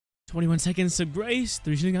21 seconds to Grace.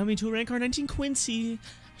 3 shooting got me to a rank R19 Quincy.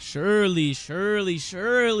 Surely, surely,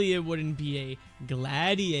 surely it wouldn't be a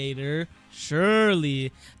gladiator.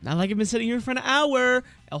 Surely. Not like I've been sitting here for an hour.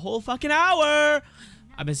 A whole fucking hour.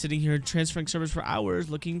 I've been sitting here transferring servers for hours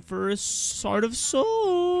looking for a Art of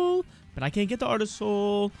Soul. But I can't get the Art of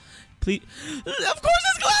Soul. Please. Of course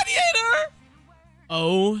it's gladiator.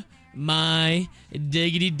 Oh my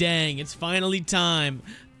diggity dang. It's finally time.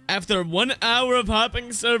 After 1 hour of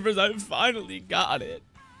hopping servers, I finally got it.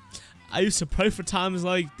 I used to pray for times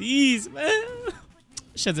like these, man.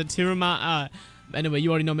 Sheds a tear in my eye. Anyway, you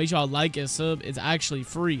already know, make sure y'all like and sub. It's actually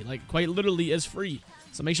free. Like, quite literally is free.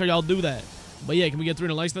 So make sure y'all do that. But yeah, can we get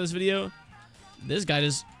 300 likes on this video? This guy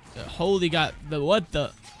just holy got the what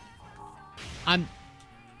the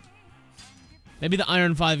maybe the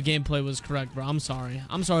Iron 5 gameplay was correct, bro. I'm sorry.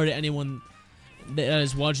 I'm sorry to anyone that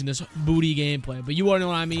is watching this booty gameplay. But you already know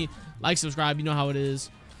what I mean. Like, subscribe, you know how it is.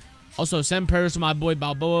 Also, send prayers to my boy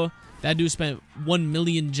Balboa. That dude spent 1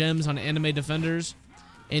 million gems on anime defenders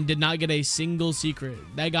and did not get a single secret.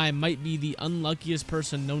 That guy might be the unluckiest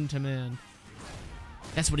person known to man.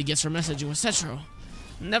 That's what he gets for messaging with Cetro.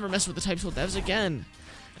 Never mess with the TypeScript devs again.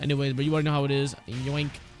 Anyways, but you already know how it is. Yoink.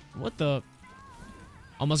 What the?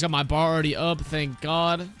 Almost got my bar already up, thank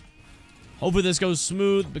God. Hopefully this goes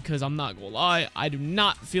smooth, because I'm not gonna lie, I do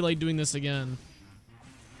not feel like doing this again.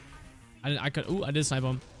 I could, ooh, I did snipe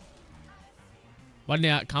him. Why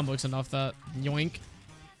didn't I combo extend off that? Yoink.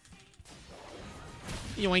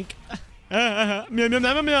 Yoink. Meow, meow, meow,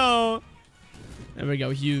 meow, meow. There we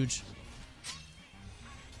go, huge.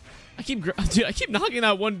 Dude, I keep knocking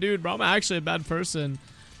that one dude, bro. I'm actually a bad person.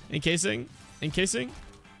 Encasing. Encasing.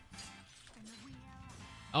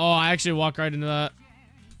 Oh, I actually walked right into that.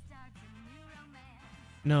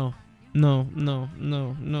 No. No, no,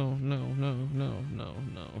 no, no, no, no, no, no,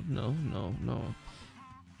 no, no, no, no.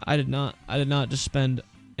 I did not just spend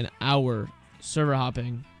an hour server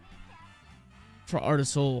hopping for Art of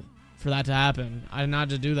Soul for that to happen. I did not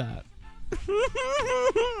just do that.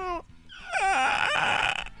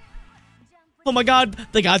 Oh my God,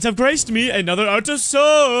 the gods have graced me another Art of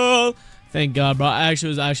Soul. Thank God, bro. I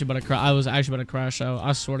was actually about to crash out.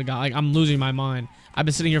 I swear to God, like, I'm losing my mind. I've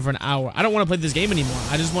been sitting here for an hour. I don't want to play this game anymore.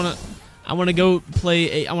 I want to go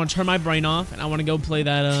play I want to turn my brain off, and I want to go play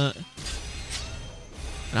that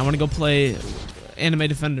and I want to go play Anime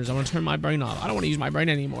Defenders. I want to turn my brain off. I don't want to use my brain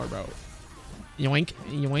anymore, bro. Yoink,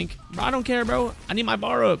 yoink. Bro, I don't care, bro. I need my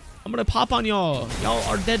bar up. I'm going to pop on y'all. Y'all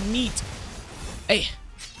are dead meat. Hey.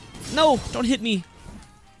 No, don't hit me.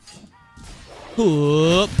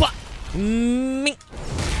 You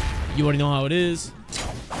already know how it is.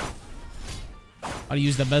 I'll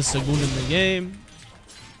use the best Segunda in the game.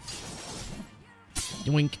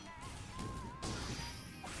 Yoink.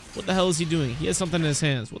 What the hell is he doing? He has something in his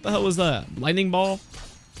hands. What the hell is that? Lightning ball?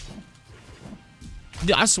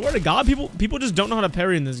 Dude, I swear to God, people just don't know how to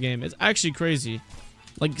parry in this game. It's actually crazy.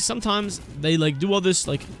 Like, sometimes they, like, do all this,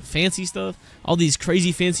 like, fancy stuff. All these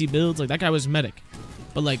crazy fancy builds. Like, that guy was medic.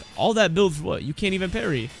 But, like, all that build for what? You can't even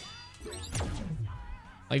parry.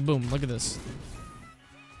 Like, boom. Look at this.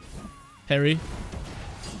 Parry.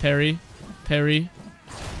 Parry. Parry.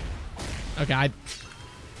 Okay,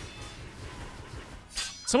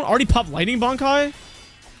 Someone already popped lightning Bankai?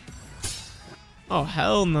 Oh,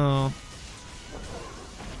 hell no.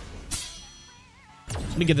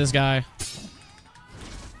 Let me get this guy.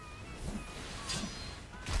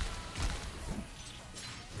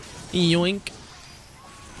 Yoink.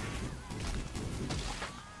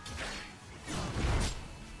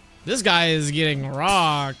 This guy is getting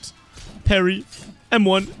rocked. Parry.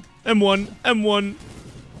 M1. M1. M1.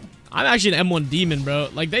 I'm actually an M1 demon, bro.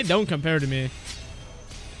 Like, they don't compare to me.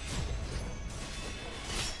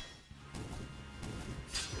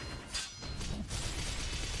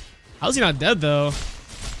 How's he not dead, though?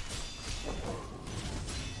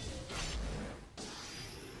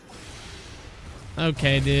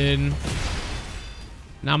 Okay, dude.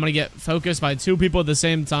 Now I'm gonna get focused by 2 people at the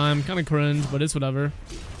same time. Kind of cringe, but it's whatever.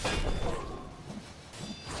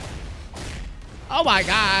 Oh my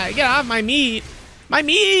God, get off my meat. My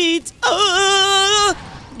meat!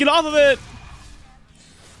 Get off of it!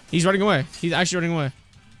 He's running away. He's actually running away.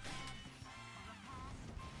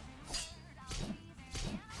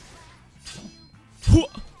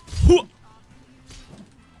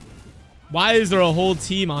 Why is there a whole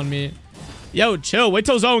team on me? Yo, chill. Wait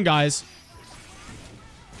till zone, guys.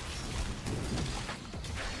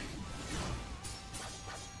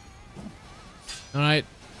 All right.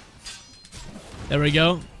 There we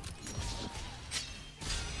go.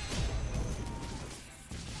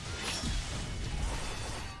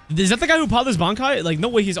 Is that the guy who popped this Bankai? Like, no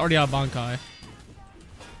way he's already out of Bankai.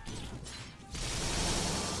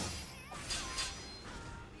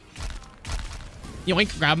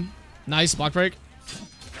 Yoink, grab him. Nice, block break.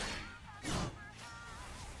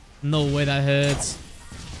 No way that hits.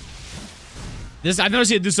 This, I've never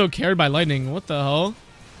seen it do so carried by lightning. What the hell?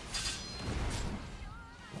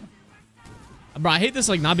 Bro, I hate this,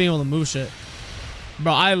 like, not being able to move shit.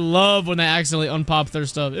 Bro, I love when they accidentally unpop their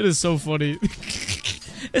stuff. It is so funny.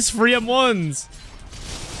 It's free M1s.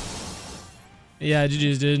 Yeah,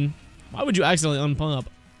 GG's, dude. Why would you accidentally unpump?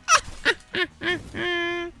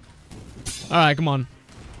 Alright, come on.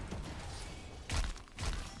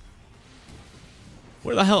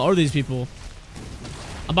 Where the hell are these people?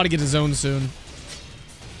 I'm about to get a zone soon.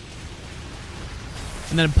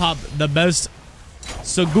 And then pop the best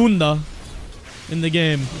Segunda in the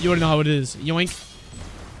game. You already know how it is. Yoink.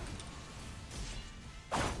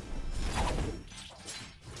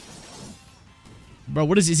 Bro,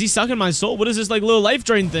 what is he sucking my soul? What is this like little life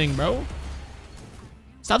drain thing, bro?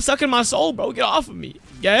 Stop sucking my soul, bro. Get off of me.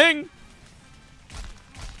 Gang.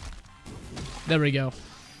 There we go.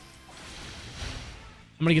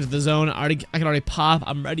 I'm gonna get to the zone. I can already pop.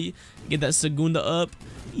 I'm ready. Get that Segunda up.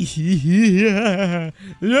 Yeah.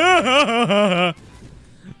 Yeah.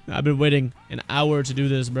 I've been waiting an hour to do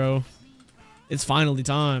this, bro. It's finally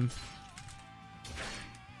time.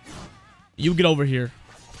 You get over here.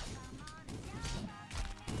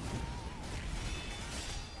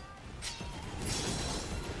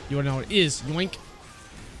 You already know what it is. Yoink.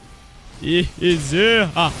 It is it.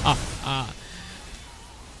 Ha ha ha.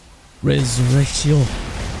 Resurrection.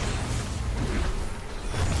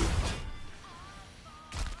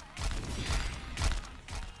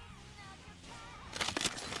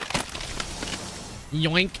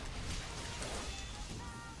 Yoink.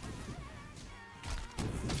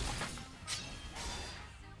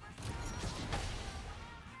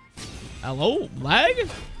 Hello? Lag?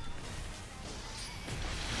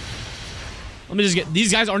 Let me just get...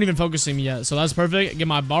 These guys aren't even focusing me yet, so that's perfect. Get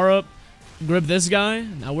my bar up. Grip this guy.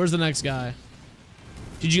 Now, where's the next guy?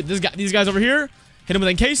 Did you get this guy? These guys over here? Hit him with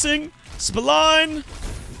encasing. Spline.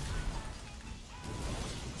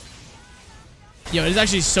 Yo, it's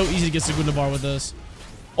actually so easy to get Segunda bar with this.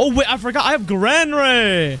 Oh, wait, I forgot. I have Grand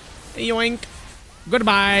Ray. Yoink.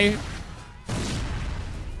 Goodbye.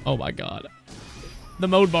 Oh, my God. The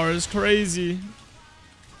mode bar is crazy.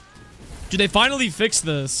 Dude, they finally fixed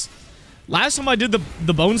this. Last time I did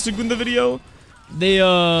the bone Segunda video,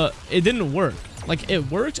 it didn't work. Like, it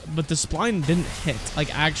worked, but the spline didn't hit.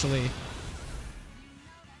 Like, actually.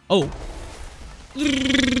 Oh.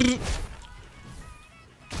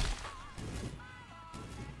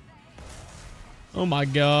 Oh my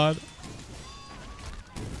God.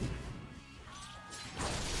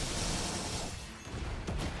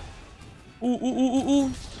 Ooh, ooh, ooh, ooh,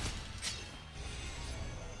 ooh.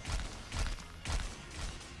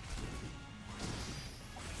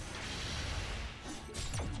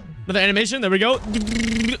 Another animation. There we go.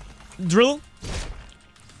 Drill.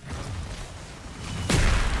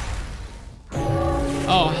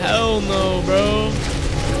 Oh, hell no, bro.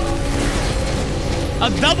 A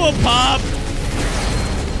double pop.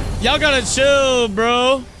 Y'all gotta chill,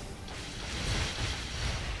 bro.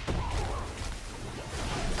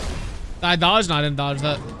 I dodged? No, I didn't dodge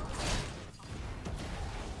that. Am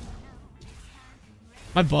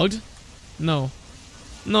I bugged? No.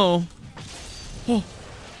 No. Oh.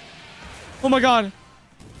 Oh my God.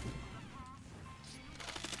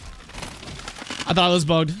 I thought I was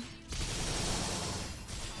bugged.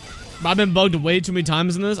 But I've been bugged way too many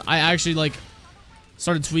times in this. I actually, like,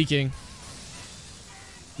 started tweaking.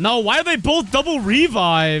 No, why are they both double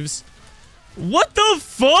revives? What the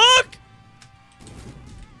fuck?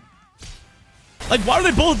 Like, why are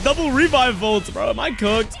they both double revive volts, bro? Am I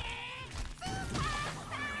cooked?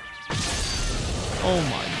 Oh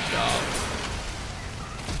my God.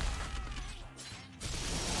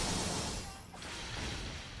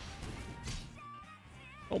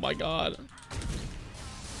 Oh my God.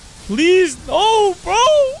 Please, no, bro.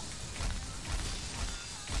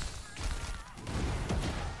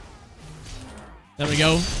 There we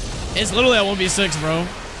go. It's literally at 1v6, bro.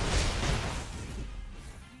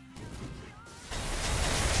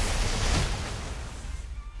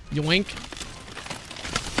 Yoink.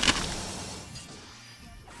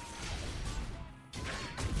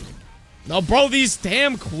 No, bro, these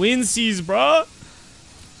damn Quincy's, bro.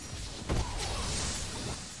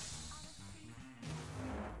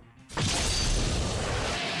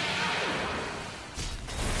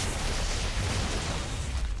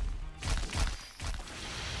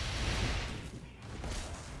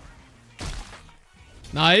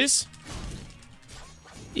 Nice.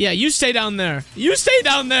 Yeah, you stay down there. You stay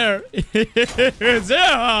down there.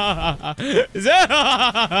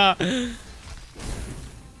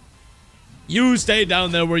 You stay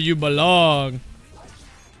down there where you belong.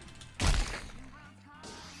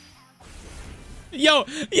 Yo,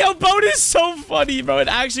 boat is so funny, bro. It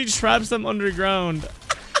actually traps them underground.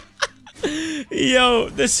 Yo,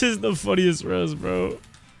 this is the funniest res, bro.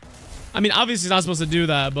 I mean, obviously not supposed to do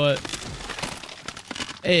that, but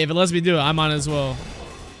hey, if it lets me do it, I might as well.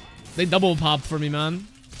 They double popped for me, man.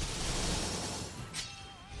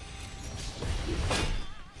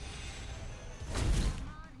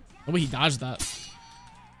 Oh, wait, he dodged that.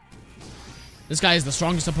 This guy is the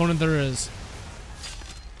strongest opponent there is.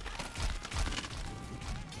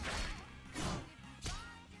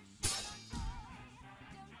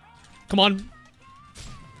 Come on.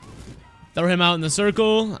 Throw him out in the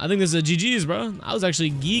circle. I think this is a GG's, bro. I was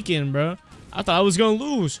actually geeking, bro. I thought I was going to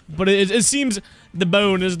lose. But it seems the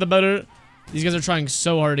bone is the better. These guys are trying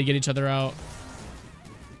so hard to get each other out.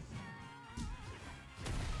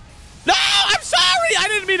 No! I'm sorry! I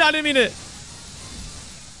didn't mean it.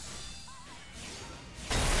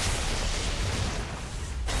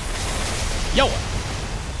 Yo.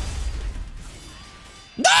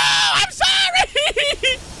 No! I'm sorry!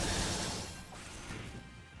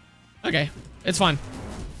 Okay. It's fine.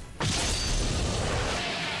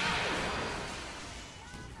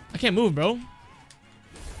 I can't move, bro.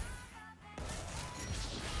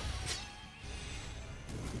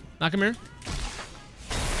 Knock him here.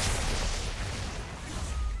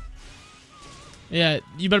 Yeah,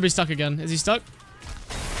 you better be stuck again. Is he stuck?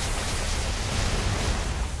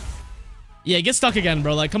 Yeah, get stuck again,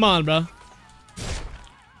 bro. Like, come on, bro.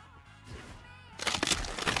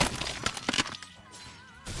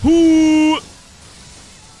 Who?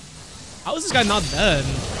 How is this guy not dead?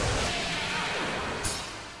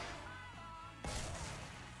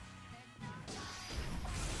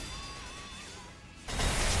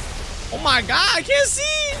 Oh my god, I can't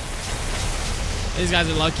see. These guys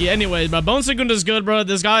are lucky. Anyway, but Bone Segunda's good, bro.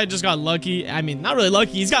 This guy just got lucky. I mean, not really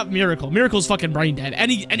lucky. He's got Miracle. Miracle's fucking brain dead.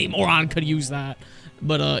 Any moron could use that.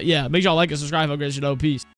 But yeah, make sure y'all like and subscribe. Have a great show. Peace.